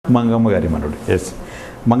మంగమ్మ గారి మనోడు. ఎస్,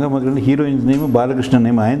 మంగమ్మ గారి హీరోయిన్స్ నేమ్ బాలకృష్ణ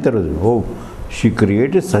నేమ్ ఆయన తర్వాత. ఓ, she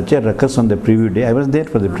created such a ruckus on the preview day. I was there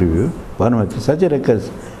for the preview. Bhanumathi such a ruckus.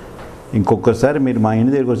 ఇంకొకసారి మీరు మా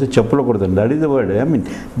ఇంటి దగ్గరికి వస్తే చెప్పులు కొడతాను. That is the word. I mean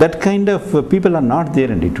that kind of people are not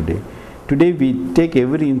there అండి today. Today we take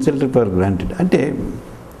every insult for granted. అంటే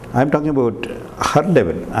I'm talking about her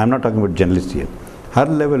level, I'm not talking about journalist here.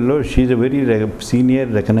 Her లెవెల్లో she is a very senior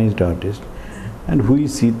recognised artist. And who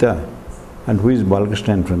is Sita and who is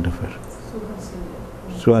Balakrishna in front of her?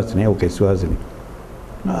 Suhasini. Okay, Suhasini.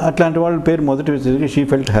 అట్లాంటి వాళ్ళ పేరు మొదటి వచ్చేసరికి she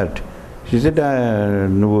felt hurt. She said,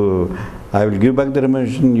 నువ్వు I will give back the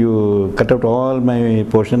remuneration, you cut out all my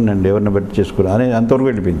portion and ఎవరిని బట్టి చేసుకోవాలి అని అంతవరకు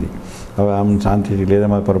వెళ్ళిపోయింది. శాంతి లేదా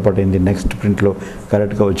మా పొరపాటు అయింది, నెక్స్ట్ ప్రింట్లో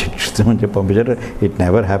కరెక్ట్గా వచ్చి చూస్తామని చెప్పి పంపించారు. It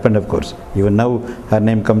never happened of course. Even now her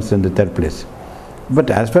name comes in the third place.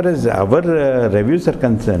 But as far as our reviews are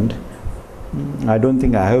concerned, I don't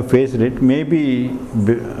think I have faced it. Maybe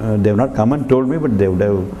they have not come and told me, but they would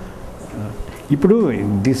have. ఇప్పుడు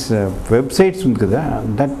this websites ఉంది కదా,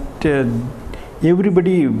 that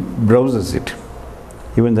everybody browses it.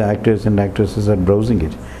 Even the actors and actresses are browsing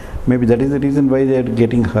it. Maybe that is the reason why they are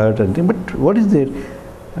getting hurt and things. But what is there?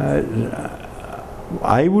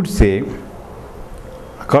 I would say,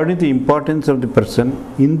 according to the importance of the person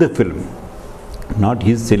in the film, not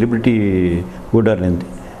his celebrity hood or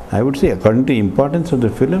anything. I would say, according to the importance of the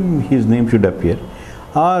film, his name should appear.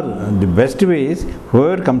 Or the best way is,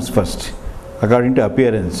 whoever comes first, according to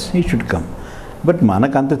appearance, he should come. But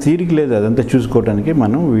మనకు అంత తీరిక లేదు అదంతా చూసుకోవడానికి.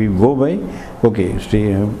 మనం we go by, okay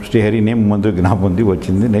Srihari name ముందు జ్ఞాపకం ఉంది,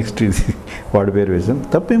 వచ్చింది, నెక్స్ట్ ఇది వాడి పేరు వేసాం.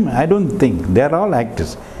 తప్పేం. I don't think they are all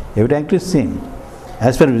actors. Every actor is same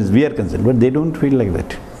as for as we are concerned, but they don't feel like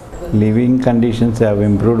that. Living conditions have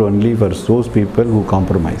improved only for those people who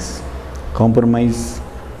compromise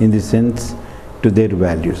in the sense to their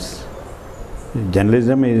values.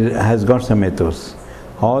 Journalism has got some ethos.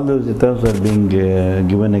 All those ethos are being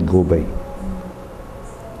given a go by.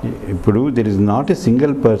 There is not a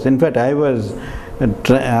single person. In fact,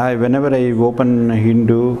 whenever I open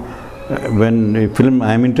Hindu, when a film,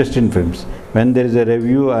 I am interested in films. When there is a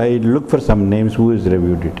review, I look for some names who has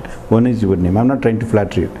reviewed it. One is your name. I am not trying to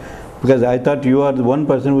flatter you, because I thought you are the one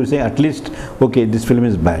person who will say at least, okay, this film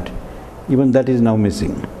is bad. Even that is now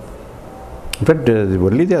missing. In fact,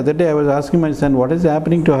 only the other day I was asking my son, what is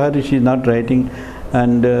happening to her? She is not writing,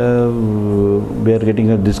 and we are getting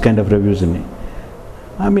this kind of reviews in it.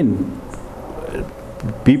 I mean,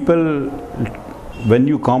 people, when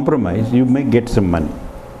you compromise, you may get some money.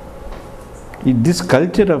 This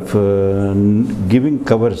culture of giving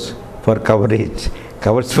covers for coverage,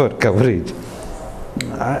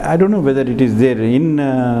 I don't know whether it is there in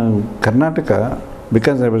Karnataka,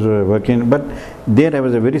 because I was working, but there I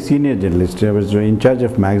was a very senior journalist. I was in charge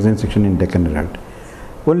of magazine section in Deccan Herald.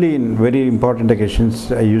 Only in very important occasions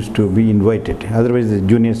I used to be invited, otherwise the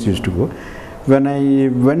juniors used to go. When I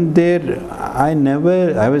went there,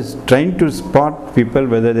 I was trying to spot people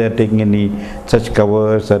whether they are taking any such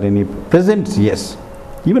covers or any presents. Yes,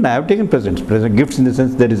 even I have taken presents, gifts in the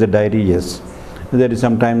sense there is a diary. Yes, there is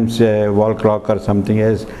sometimes a wall clock or something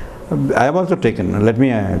else. I have also taken, let me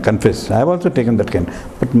confess, I have also taken that kind.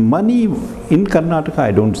 But money in Karnataka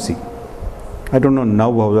I don't see. I don't know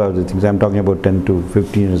now how are the things. I am talking about 10 to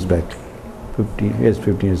 15 years back.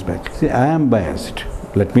 15 years back. See, I am biased.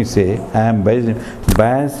 Let me say, I am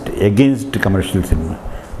biased against commercial cinema,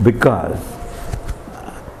 because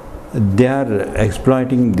they are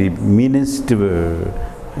exploiting the meanest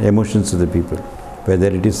emotions of the people, whether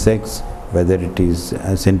it is sex, whether it is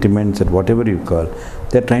sentiments, or whatever you call.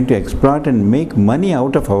 They are trying to exploit and make money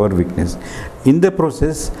out of our weakness. In the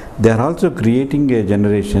process, they are also creating a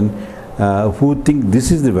generation who think this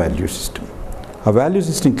is the value system. A value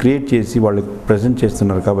system create chesi vallu present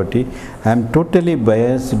chestunnaru kabatti I am totally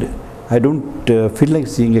biased. I don't feel like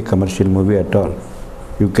seeing a commercial movie at all.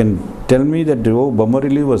 You can tell me that, oh,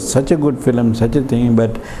 Bommarili was such a good film, such a thing,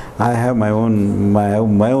 but I have my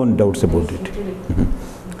own doubts about it.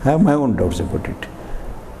 I have my own doubts about it.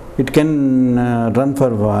 It can run for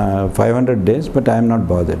 500 days, but I am not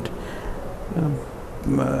bothered.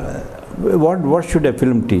 What should a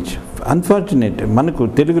film teach? Unfortunate, manaku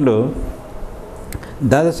Telugulo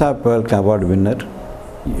Dadasaheb Phalke award winner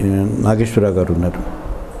Nageshwara garu unnaru.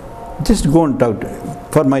 Just go and talk.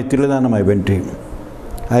 For my Thiladanam, I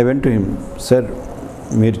went to him, sir,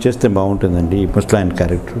 meer cheste baaguntundandi ee Muslim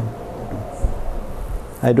character.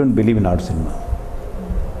 I don't believe in art cinema.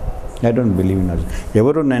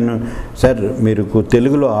 ఎవరు నేను sir మీరు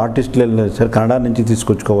తెలుగులో ఆర్టిస్టులు sir Kannada నుంచి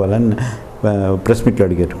తీసుకొచ్చుకోవాలని press మీట్లో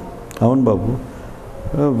అడిగారు. అవును బాబు,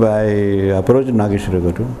 I approach Nageswara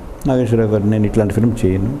గారు, నాగేశ్వరరావు గారు నేను ఇట్లాంటి ఫిల్మ్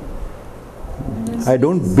చేయను, I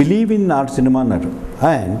don't believe in art cinema అన్నారు.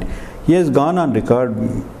 And he has gone on record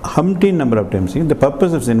umpteen number of times saying the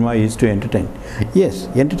purpose of cinema is to entertain. Yes,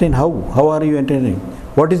 entertain how? How are you entertaining?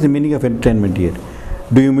 What is the meaning of entertainment here?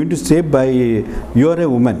 Do you mean to say by you are a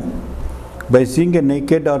woman, by seeing a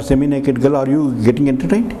naked or semi-naked girl, are you getting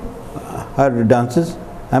entertained? Or dances?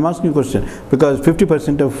 I am asking you a question because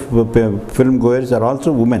 50% of film goers are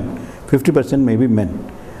also women, 50% may be men.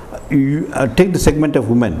 You take the segment of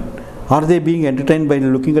women. Are they being entertained by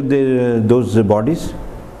looking at those bodies,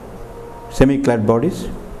 semi-clad bodies?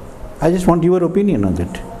 I just want your opinion on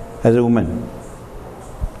that as a woman.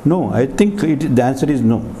 No, I think the answer is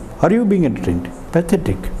no. Are you being entertained?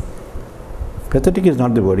 Pathetic. Pathetic is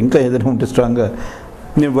not the word. Inka edana unte stronger.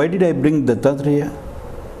 Why did I bring Dattatreya?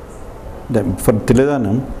 For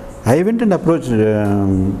Thiladanam, I went and approached.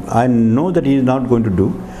 I know that he is not going to do.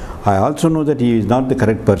 I also know that he is not the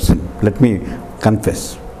correct person. Let me confess.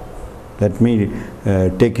 Let me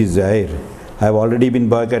take his ire. I have already been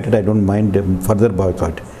boycotted, I don't mind further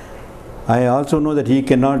boycott. I also know that he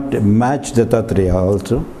cannot match Dattatreya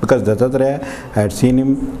also, because Dattatreya, I had seen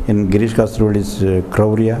him in Girish Kasturodi's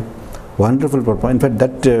Kraurya. Wonderful performance. In fact,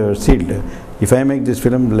 that sealed. If I make this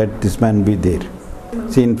film, let this man be there.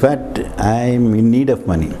 See, in fact, I am in need of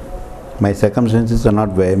money. My circumstances are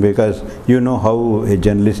not well, because you know how a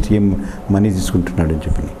journalist him money తీసుకుంటున్నాడు అని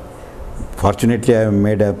చెప్పి. Fortunately, I have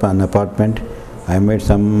made up an apartment. I made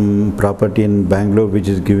some property in Bangalore which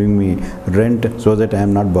is giving me rent so that I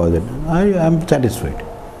am not bothered. I am satisfied.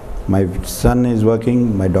 My son is working,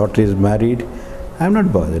 my daughter is married. I am not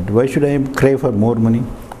bothered. Why should I crave for more money?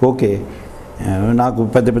 Okay. నాకు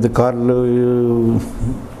పెద్ద పెద్ద కార్లు,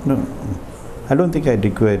 no, I don't think I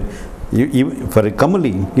require. For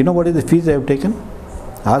Kamli, you know what is the fees I have taken?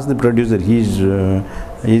 Ask the producer. He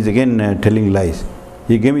is again telling lies.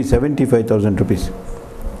 He gave me 75,000 rupees.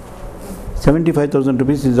 75,000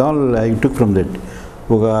 rupees is all I took from that.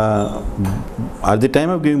 At the time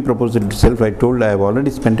of giving proposal itself, I told I have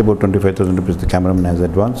already spent about 25,000 rupees the cameraman has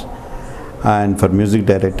advance, and for music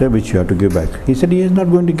director which you have to give back. He said he is not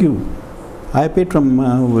going to give. I paid from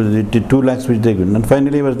 2 lakhs which they given, and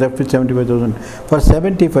finally I was left with 75,000. For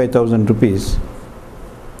 75,000 rupees,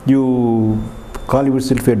 you call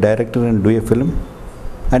yourself a director and do a film,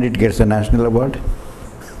 and it gets a national award.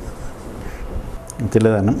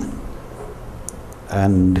 Thiladanam.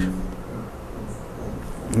 And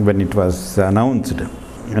when it was announced,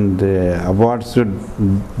 and awards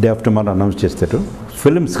day after tomorrow announced chestaru,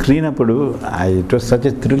 film screen appudu, it was such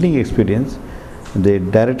a thrilling experience. The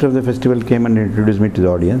director of the festival came and introduced me to the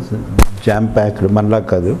audience. Jam packed, manla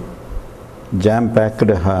kadu, jam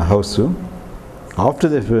packed house. After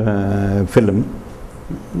the film,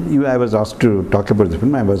 I was asked to talk about the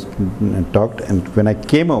film. I was talked, and when I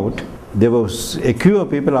came out, there was a queue of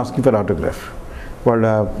people asking for autograph. వాళ్ళ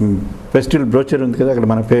festival brochure ఉంది కదా, అక్కడ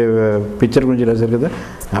మన picture గురించి రాశారు కదా,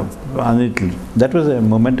 that was a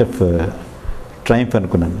moment of triumph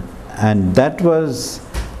అనుకున్నాను. And that was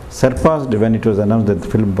surpassed when it was announced that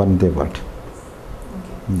the film one the award.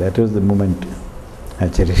 That was the moment I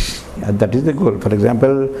cherish. That is the goal. For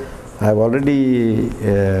example, I have already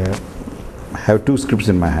have 2 scripts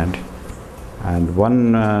in my hand, and one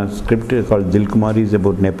script called Dil Kumari is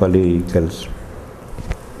about Nepali girls.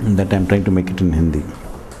 That I am trying to make it in Hindi.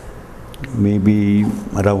 Maybe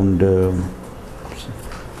around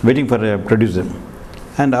waiting for a producer.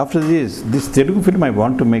 And after this Telugu film I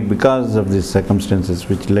want to make because of these circumstances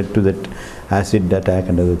which led to that acid attack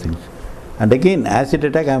and other things. And again, acid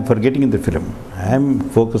attack I am forgetting in the film. I am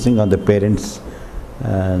focusing on the parents.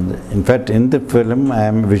 In fact, in the film I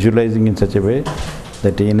am visualizing in such a way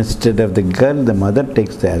that instead of the girl, the mother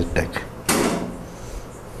takes the acid attack.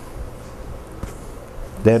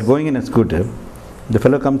 They are going in a scooter. The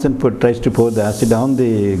fellow comes and tries to pour the acid on the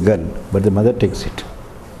girl, but the mother takes it.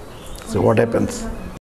 So what happens?